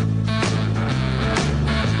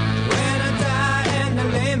 When I die and I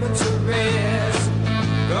lay me to rest,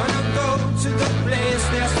 gonna go to the place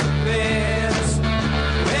that's the best.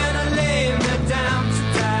 When I lay me down to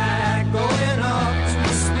die, going up to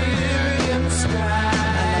the spirit in the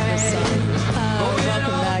sky. I love this song.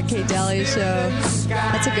 Welcome back, Kate Daly Show.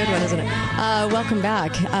 That's a good one, isn't it? Welcome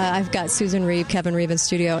back. I've got Susan Reeve, Kevin Reeve in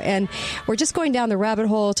studio, and we're just going down the rabbit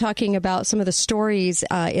hole talking about some of the stories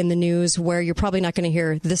in the news where you're probably not going to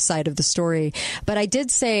hear this side of the story. But I did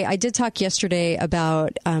talk yesterday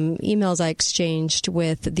about emails I exchanged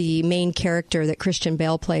with the main character that Christian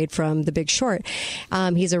Bale played from The Big Short.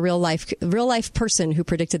 He's a real life person who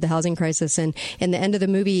predicted the housing crisis, and in the end of the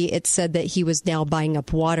movie, it said that he was now buying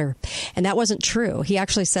up water, and that wasn't true. He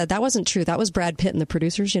actually said that wasn't true. That was Brad Pitt in the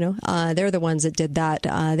producer's Ghostbusters, they're the ones that did that.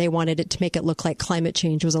 They wanted it to make it look like climate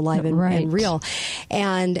change was alive and real.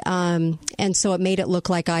 And so it made it look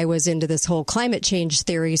like I was into this whole climate change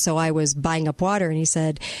theory. So I was buying up water. And he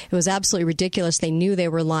said it was absolutely ridiculous. They knew they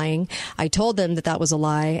were lying. I told them that was a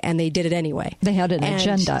lie, and they did it anyway. They had an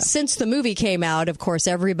agenda. Since the movie came out, of course,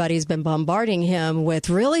 everybody's been bombarding him with,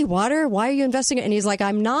 really, water? Why are you investing it? And he's like,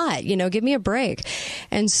 I'm not. Give me a break.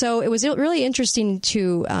 And so it was really interesting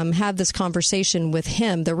to have this conversation with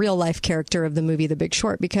him, the real life character of the movie The Big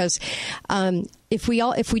Short, because if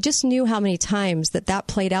we just knew how many times that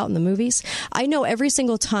played out in the movies, I know every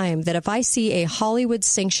single time that if I see a Hollywood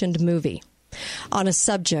sanctioned movie on a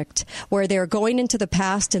subject where they're going into the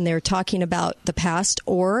past and they're talking about the past,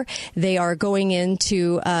 or they are going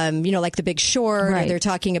into, like The Big Short, or they're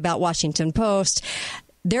talking about Washington Post,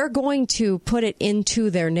 they're going to put it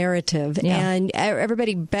into their narrative, and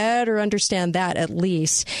everybody better understand that at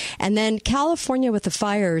least. And then California with the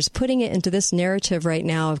fires, putting it into this narrative right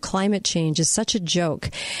now of climate change is such a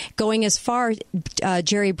joke. Going as far,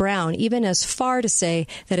 Jerry Brown, even as far to say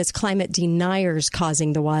that it's climate deniers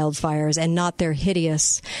causing the wildfires and not their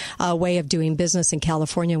hideous way of doing business in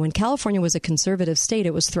California. When California was a conservative state,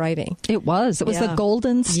 it was thriving. It was. It was the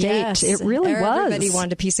golden state. Yes, it really was. Everybody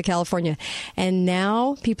wanted a piece of California. And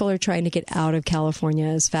now people are trying to get out of California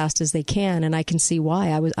as fast as they can, and I can see why.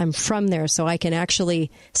 I'm from there, so I can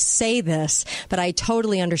actually say this, but I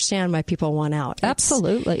totally understand why people want out.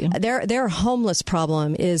 Absolutely. Their homeless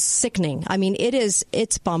problem is sickening. I mean,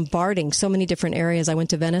 it's bombarding so many different areas. I went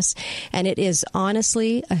to Venice, and it is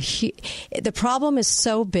honestly the problem is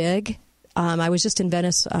so big. I was just in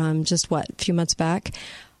Venice a few months back.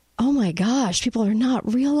 Oh my gosh, people are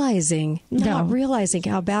not realizing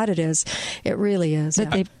how bad it is. It really is.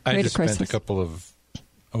 I just spent a couple of,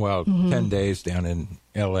 10 days down in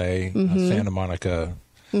L.A., Santa Monica,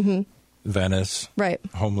 Venice,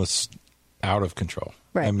 homeless, out of control.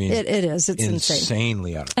 Right. I mean, it is. It's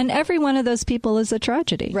insanely out of control. And every one of those people is a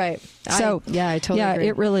tragedy. Right. So, I totally agree.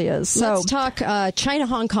 It really is. So, let's talk China,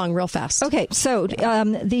 Hong Kong real fast. Okay. So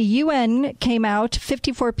the UN came out,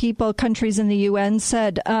 54 countries in the UN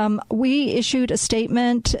said, we issued a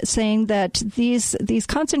statement saying that these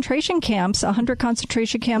concentration camps, 100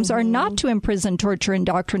 concentration camps, are not to imprison, torture,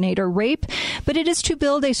 indoctrinate, or rape, but it is to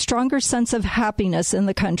build a stronger sense of happiness in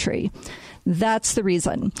the country. That's the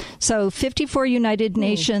reason. So 54 United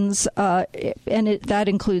Nations, and that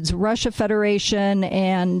includes Russia Federation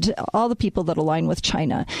and all the people that align with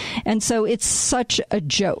China. And so it's such a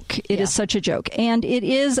joke. It is such a joke. And it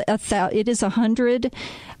is 100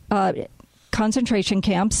 concentration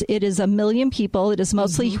camps. It is 1 million people. It is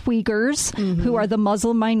mostly Uyghurs who are the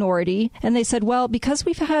Muslim minority. And they said, well, because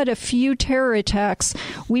we've had a few terror attacks,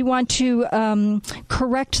 we want to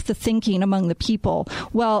correct the thinking among the people.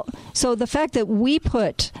 Well, so the fact that we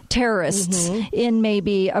put terrorists in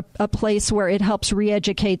maybe a place where it helps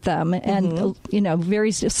re-educate them and,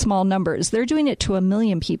 very small numbers, they're doing it to 1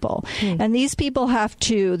 million people. And these people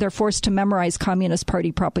they're forced to memorize Communist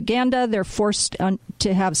Party propaganda. They're forced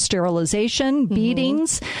to have sterilization,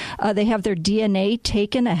 beatings. They have their DNA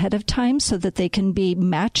taken ahead of time so that they can be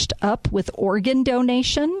matched up with organ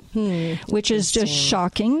donation, which is just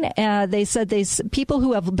shocking. They said people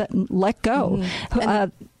who have been let go.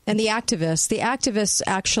 And the activists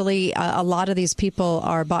actually, a lot of these people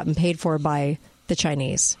are bought and paid for by the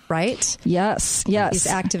Chinese, right? Yes. These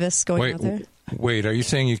activists going out there. Wait, are you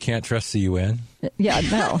saying you can't trust the UN? Yeah,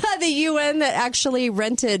 no. The UN that actually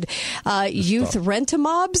rented youth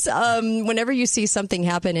rent-a-mobs. Whenever you see something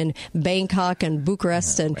happen in Bangkok and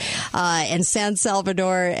Bucharest and San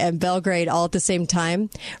Salvador and Belgrade all at the same time,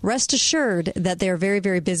 rest assured that they're very,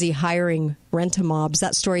 very busy hiring rent-a-mobs.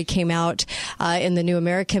 That story came out in the New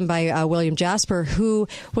American by William Jasper, who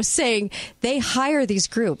was saying they hire these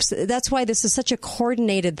groups. That's why this is such a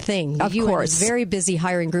coordinated thing. The UN is very busy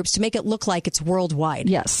hiring groups to make it look like it's worldwide.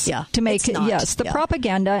 Yes. Yeah. To make it, the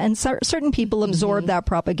propaganda, and certain people absorb that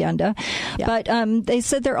propaganda. Yeah. But they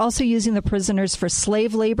said they're also using the prisoners for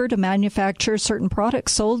slave labor to manufacture certain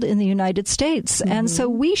products sold in the United States. And so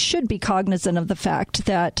we should be cognizant of the fact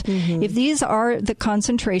that if these are the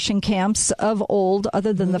concentration camps of old,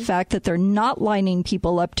 other than the fact that they're not lining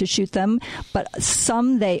people up to shoot them, but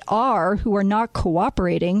some they are who are not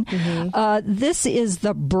cooperating, this is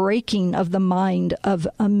the breaking of the mind of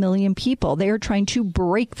 1 million people. They are trying to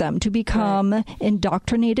break them to become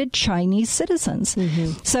indoctrinated Chinese citizens.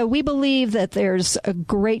 So we believe that there's a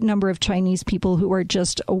great number of Chinese people who are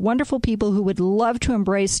just wonderful people who would love to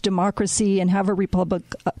embrace democracy and have a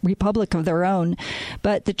republic of their own.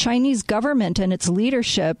 But the Chinese government and its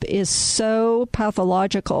leadership is so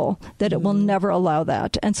pathological that it will never allow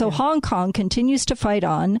that. And so Hong Kong continues to fight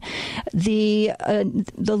on. The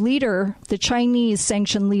leader, the Chinese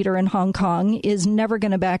sanctioned leader in Hong Kong, is never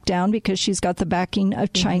going to back down because she's got the backing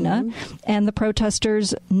of China. And the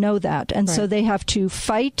protesters know that. And so they have to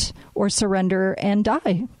fight or surrender and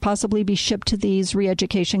die, possibly be shipped to these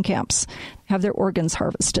re-education camps, have their organs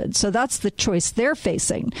harvested. So that's the choice they're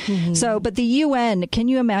facing. So, but the UN, can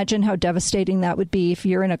you imagine how devastating that would be if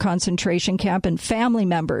you're in a concentration camp and family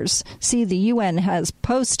members see the UN has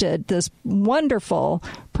posted this wonderful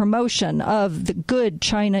promotion of the good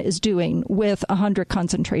China is doing with 100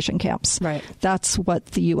 concentration camps. Right. That's what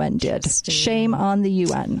the UN did. Shame on the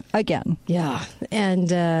UN again. Yeah. And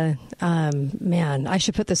man, I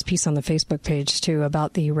should put this piece on the Facebook page too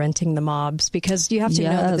about the renting the mobs, because you have to know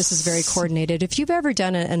that this is very coordinated. If you've ever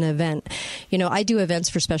done an event, you know, I do events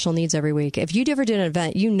for special needs every week. If you ever did an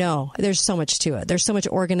event, you know there's so much to it. There's so much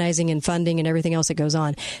organizing and funding and everything else that goes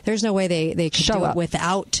on. There's no way they could do it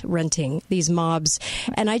without renting these mobs.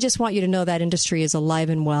 And I just want you to know that industry is alive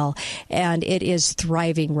and well, and it is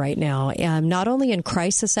thriving right now. Not only in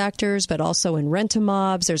crisis actors, but also in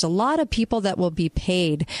rent-a-mobs. There's a lot of people that will be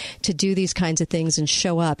paid to do these kinds of things and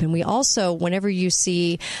show up. And we also, whenever you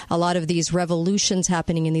see a lot of these revolutions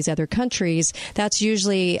happening in these other countries, that's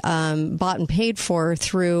usually bought and paid for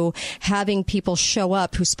through having people show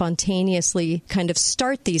up who spontaneously kind of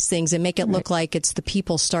start these things and make it look like it's the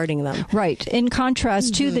people starting them. Right. In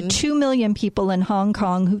contrast to the 2 million people in Hong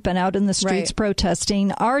Kong who've been out in the streets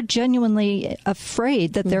protesting, are genuinely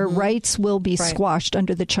afraid that their rights will be squashed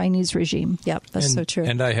under the Chinese regime. Yep, that's so true.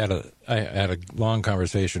 And I had a long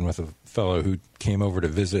conversation with a fellow who came over to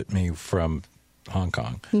visit me from Hong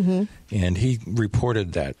Kong, and he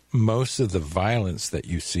reported that most of the violence that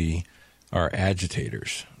you see are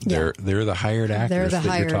agitators. They're the hired actors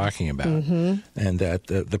that you're talking about, and that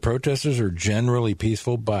the protesters are generally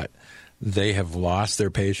peaceful, but they have lost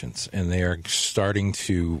their patience and they are starting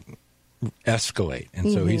to escalate.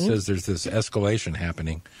 And so he says there's this escalation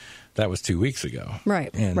happening. That was 2 weeks ago,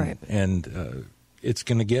 and it's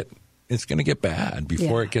going to get bad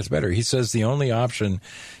before it gets better. He says the only option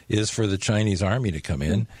is for the Chinese army to come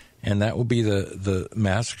in, and that will be the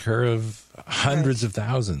massacre of hundreds of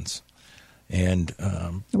thousands. And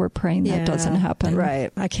we're praying that doesn't happen.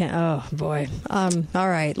 Right. I can't. Oh boy. All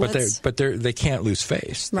right. But they can't lose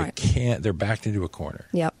face. They can't. They're backed into a corner.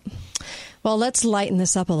 Yep. Well, let's lighten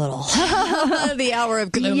this up a little. The hour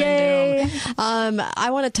of gloom and doom. I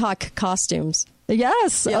want to talk costumes.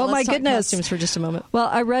 Yes. Yeah, oh, my goodness. Costumes for just a moment. Well,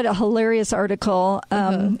 I read a hilarious article.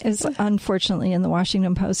 It's unfortunately in the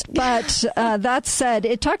Washington Post. But that said,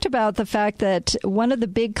 it talked about the fact that one of the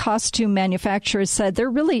big costume manufacturers said there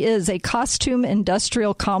really is a costume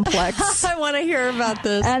industrial complex. I want to hear about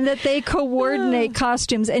this. And that they coordinate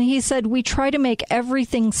costumes. And he said, we try to make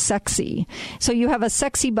everything sexy. So you have a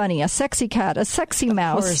sexy bunny, a sexy cat, a sexy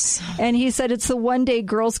mouse. And he said it's the one day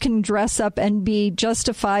girls can dress up and be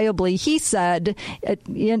justifiably, he said,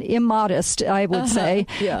 immodest, I would say.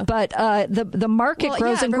 But the market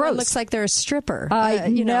grows and grows. Looks like they're a stripper. I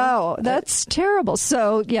know. That's terrible.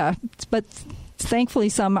 So, but thankfully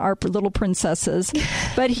some are little princesses.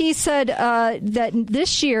 But he said that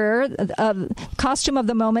this year, costume of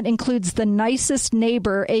the moment includes the nicest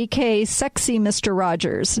neighbor, a.k.a. sexy Mr.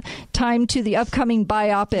 Rogers, timed to the upcoming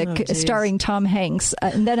biopic starring Tom Hanks,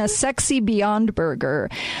 and then a sexy Beyond Burger.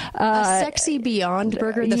 A sexy Beyond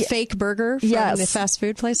Burger, the fake burger from the fast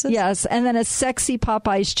food places? Yes, and then a sexy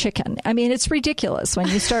Popeye's chicken. I mean, it's ridiculous when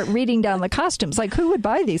you start reading down the costumes. Like, who would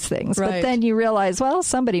buy these things? Right. But then you realize, well,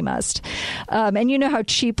 somebody must. And you know how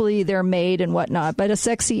cheaply they're made and whatnot. But a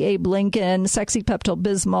sexy Abe Lincoln, sexy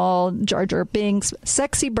Pepto-Bismol, Jar Jar Binks,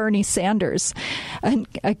 sexy Bernie Sanders. And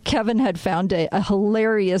Kevin had found a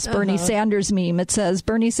hilarious Bernie Sanders meme. It says,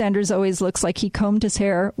 Bernie Sanders always looks like he combed his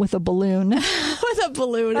hair with a balloon. With a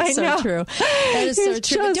balloon. It's so true. That is so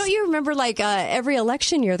true. But don't you remember, like, every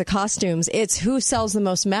election year, the costumes, it's who sells the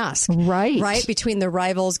most masks. Right? Between the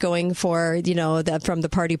rivals going for, from the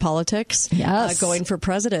party politics. Yes. Going for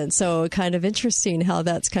president. So kind of interesting how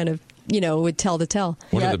that's kind of, would tell the tale.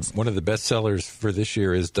 One of the best sellers for this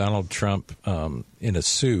year is Donald Trump in a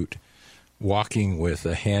suit walking with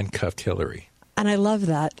a handcuffed Hillary. And I love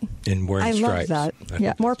that. In wearing I stripes. love that.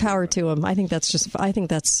 Yeah. More power to them. I think that's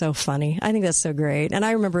so funny. I think that's so great. And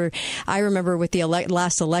I remember with the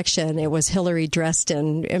last election, it was Hillary dressed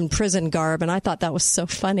in prison garb, and I thought that was so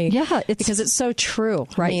funny. Yeah, because it's so true.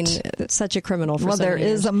 Right. I mean, it's such a criminal for Well, so there many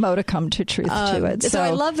years. is a modicum to truth to it. So I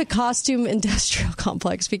love the costume industrial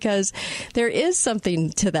complex because there is something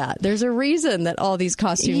to that. There's a reason that all these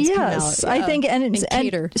costumes come out. Yes, I think, and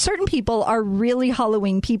certain people are really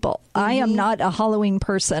Halloween people. I am not a Halloween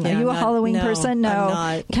person. Yeah, are you a Halloween person? No,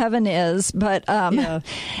 I'm not. Kevin is. But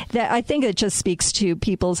I think it just speaks to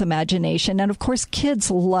people's imagination. And of course, kids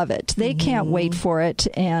love it. They can't wait for it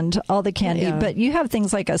and all the candy. Yeah. But you have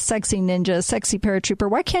things like a sexy ninja, sexy paratrooper.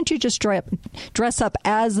 Why can't you just dress up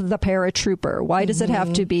as the paratrooper? Why does it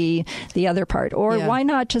have to be the other part? Or why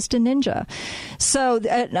not just a ninja? So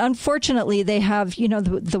unfortunately, they have,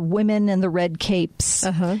 the women in the red capes.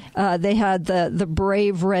 They had the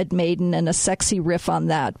brave red maiden and a sexy riff on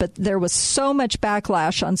that. But there was so much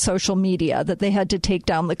backlash on social media that they had to take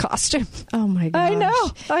down the costume. Oh, my gosh.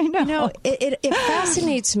 I know. It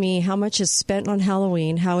fascinates me how much is spent on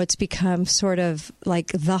Halloween, how it's become sort of like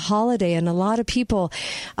the holiday. And a lot of people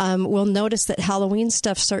will notice that Halloween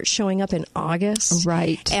stuff starts showing up in August.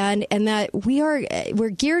 Right. And that we're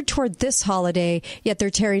geared toward this holiday, yet they're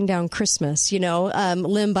tearing down Christmas,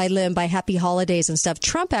 limb by limb by happy holidays and stuff.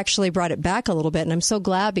 Trump actually brought it back a little bit. And I'm so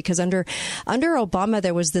glad because under Obama,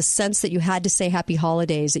 there was this sense that you had to say happy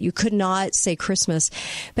holidays, that you could not say Christmas.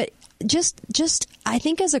 But just I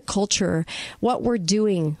think as a culture, what we're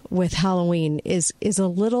doing with Halloween is a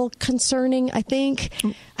little concerning, I think.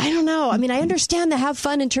 I don't know. I mean, I understand the have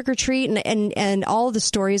fun and trick or treat and all the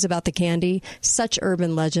stories about the candy, such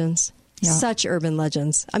urban legends. Yeah. Such urban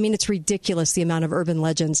legends. I mean, it's ridiculous the amount of urban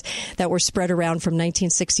legends that were spread around from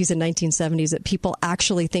 1960s and 1970s that people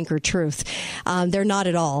actually think are truth. They're not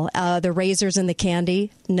at all. The razors and the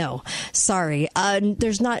candy, no. Sorry.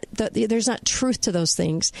 There's not truth to those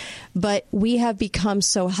things. But we have become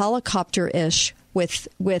so helicopter-ish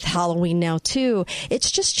with Halloween now, too.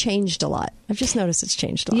 It's just changed a lot. I've just noticed it's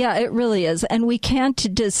changed a lot. Yeah, it really is. And we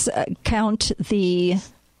can't discount the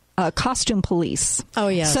costume police. Oh,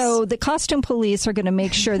 yes. So the costume police are going to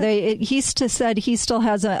make sure he said he still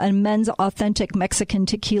has a men's authentic Mexican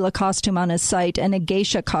tequila costume on his site and a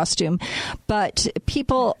geisha costume, but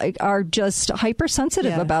people are just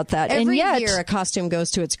hypersensitive about that. Every year a costume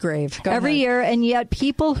goes to its grave. Every year, and yet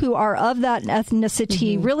people who are of that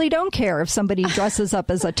ethnicity really don't care if somebody dresses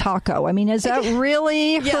up as a taco. I mean, is that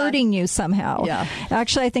really hurting you somehow? Yeah.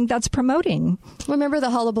 Actually, I think that's promoting. Remember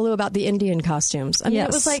the hullabaloo about the Indian costumes? I mean,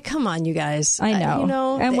 it was like, come on, you guys. I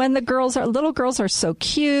know. And when little girls are so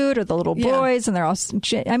cute, or the little boys, and they're all,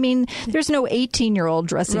 I mean, there's no 18-year-old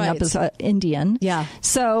dressing up as an Indian. Yeah.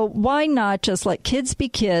 So why not just let kids be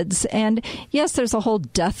kids? And yes, there's a whole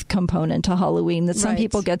death component to Halloween that some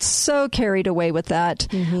people get so carried away with that.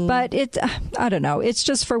 But I don't know. It's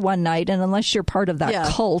just for one night. And unless you're part of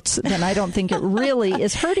that cult, then I don't think it really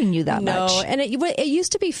is hurting you that much. No. And it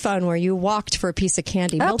used to be fun where you walked for a piece of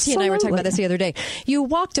candy. Milty and I were talking about this the other day. You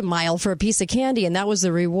walked a mile for a piece of candy, and that was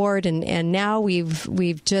the reward. And now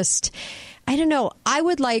we've just, I don't know. I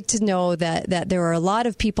would like to know that there are a lot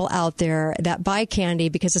of people out there that buy candy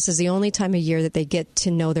because this is the only time of year that they get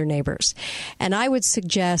to know their neighbors. And I would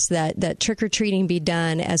suggest that trick-or-treating be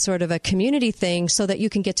done as sort of a community thing so that you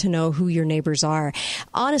can get to know who your neighbors are.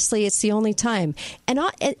 Honestly, it's the only time. And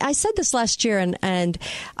I said this last year, and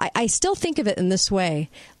I still think of it in this way.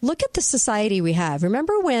 Look at the society we have.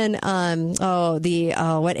 Remember when,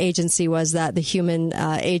 what agency was that? The human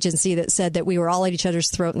agency that said that we were all at each other's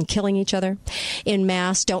throat and killing each other in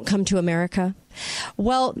mass. Don't come to America.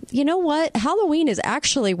 Well, you know what? Halloween is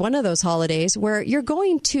actually one of those holidays where you're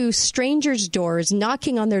going to strangers' doors,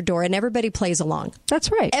 knocking on their door, and everybody plays along. That's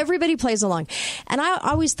right. Everybody plays along. And I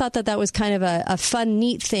always thought that was kind of a fun,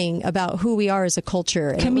 neat thing about who we are as a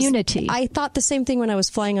culture. And community. I thought the same thing when I was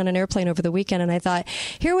flying on an airplane over the weekend, and I thought,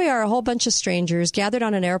 here we are, a whole bunch of strangers gathered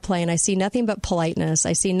on an airplane. I see nothing but politeness.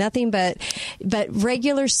 I see nothing but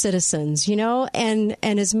regular citizens, and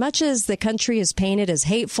as much as the country is painted as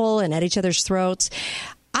hateful and at each other's throats,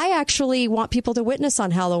 I actually want people to witness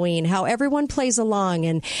on Halloween how everyone plays along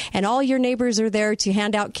and all your neighbors are there to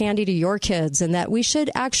hand out candy to your kids, and that we should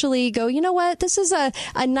actually go, you know what, this is a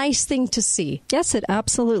nice thing to see. Yes, it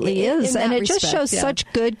absolutely is. And it just shows such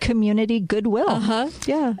good community goodwill.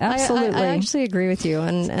 Yeah, absolutely. I actually agree with you.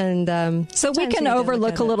 And so we can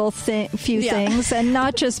overlook a little few things and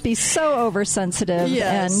not just be so oversensitive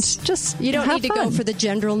and just you don't need to fun. go for the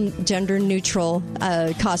gender neutral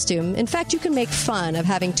costume. In fact, you can make fun of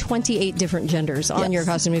having having 28 different genders on your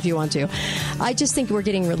costume if you want to. I just think we're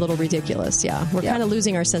getting a little ridiculous. Yeah, we're kind of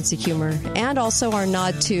losing our sense of humor, and also our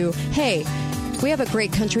nod to, hey, we have a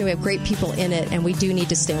great country, we have great people in it, and we do need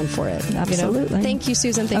to stand for it. Absolutely. You know? Thank you,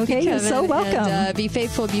 Susan. Thank you, Kevin. You're so welcome. And, be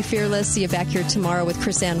faithful, be fearless. See you back here tomorrow with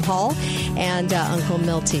Chris Ann Hall and Uncle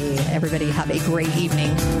Milty. Everybody have a great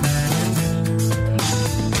evening.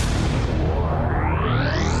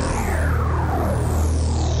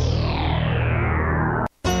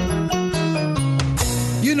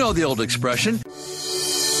 You know the old expression.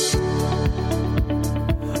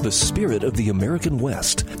 The spirit of the American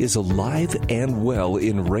West is alive and well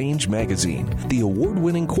in Range Magazine, the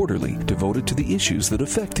award-winning quarterly devoted to the issues that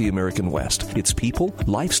affect the American West, its people,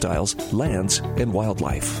 lifestyles, lands, and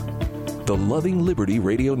wildlife. The Loving Liberty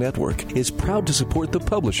Radio Network is proud to support the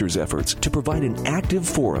publisher's efforts to provide an active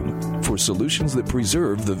forum for solutions that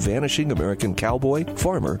preserve the vanishing American cowboy,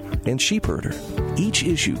 farmer, and sheep herder. Each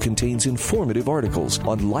issue contains informative articles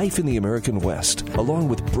on life in the American West, along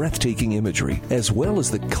with breathtaking imagery, as well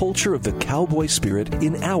as the culture of the cowboy spirit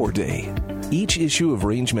in our day. Each issue of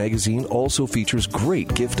Range Magazine also features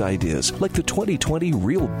great gift ideas like the 2020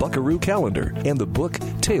 Real Buckaroo Calendar and the book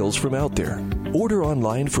Tales from Out There. Order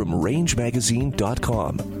online from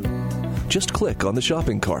rangemagazine.com. Just click on the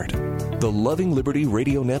shopping cart. The Loving Liberty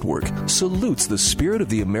Radio Network salutes the spirit of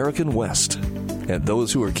the American West and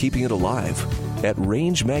those who are keeping it alive at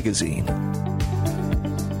Range Magazine.